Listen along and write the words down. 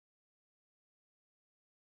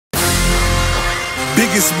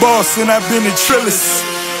biggest boss and I've been a trillist.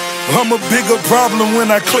 I'm a bigger problem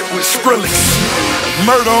when I click with Skrillex.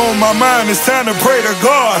 Murder on my mind, it's time to pray to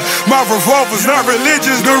God. My revolver's not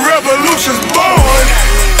religious, the revolution's born.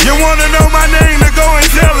 You wanna know my name, to go and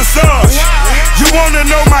tell us us. You wanna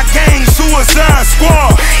know my gang, Suicide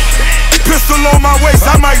Squad. Pistol on my waist,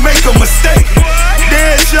 I might make a mistake.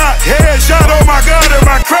 Headshot, oh my God,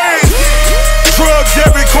 am I crazy? Drugs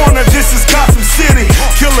every corner, this is Gotham City.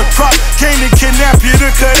 Killer crop, came to kidnap you to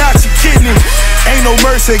cut out your kidney. Ain't no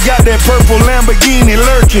mercy, got that purple Lamborghini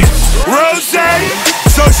lurking. Rose,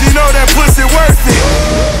 so she know that pussy worth it.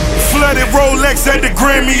 Flooded Rolex at the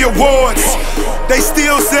Grammy Awards. They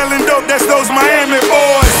still selling dope, that's those Miami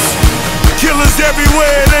boys. Killers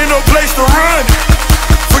everywhere, it ain't no place to run.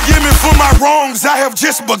 Forgive me for my wrongs, I have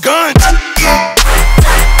just begun.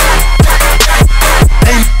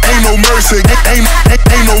 Ain't no mercy, ain't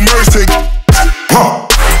no mercy.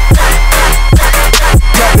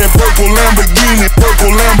 Got that purple Lamborghini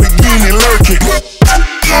lurking.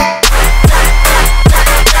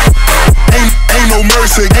 Ain't no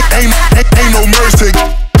mercy, ain't no mercy.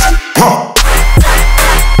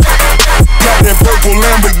 Got that purple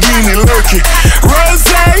Lamborghini lurking. Rose,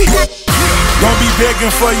 don't be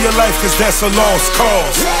begging for your life, cause that's a lost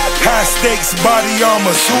cause. High stakes, body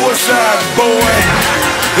armor, suicide, boy.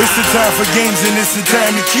 It's the time for games and it's the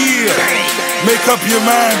time to kill. Make up your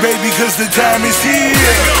mind, baby, cause the time is here.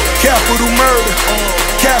 Capital murder,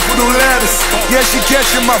 capital letters. Yeah, she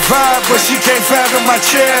catching my vibe, but she can't fathom my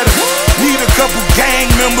cheddar. Need a couple gang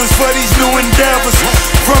members for these new endeavors.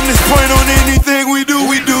 From this point on, anything we do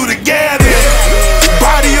together.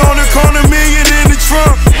 Body on the corner, million in the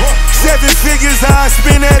trunk. 7 figures I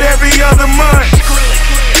spend that every other month.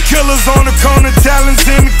 Killers on the corner, talents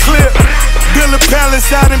in the clip. Build a palace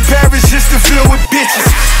out in Paris just to fill with bitches.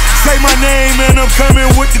 Say my name and I'm coming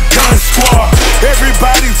with the gun squad.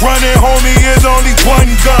 Everybody running, homie, is only one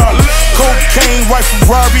God. Cocaine, white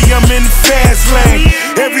Ferrari, I'm in the fast lane.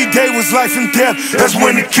 Every day was life and death, that's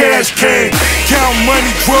when the cash came. Count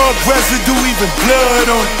money, drug residue, even blood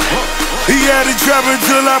on it. He had it driving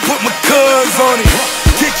till I put my cuz on it.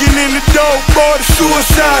 Kicking in the door, boy, the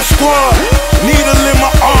Suicide Squad. Needle in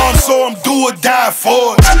my arm, so I'm do or die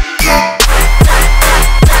for it.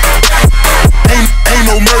 Ain't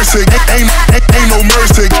no mercy, ain't no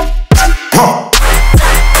mercy. Got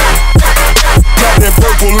that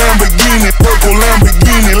purple Lamborghini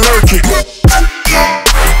lurking.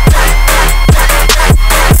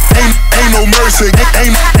 Ain't no mercy,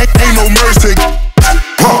 ain't no mercy.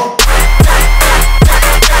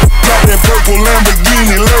 Got that purple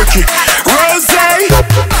Lamborghini lurking.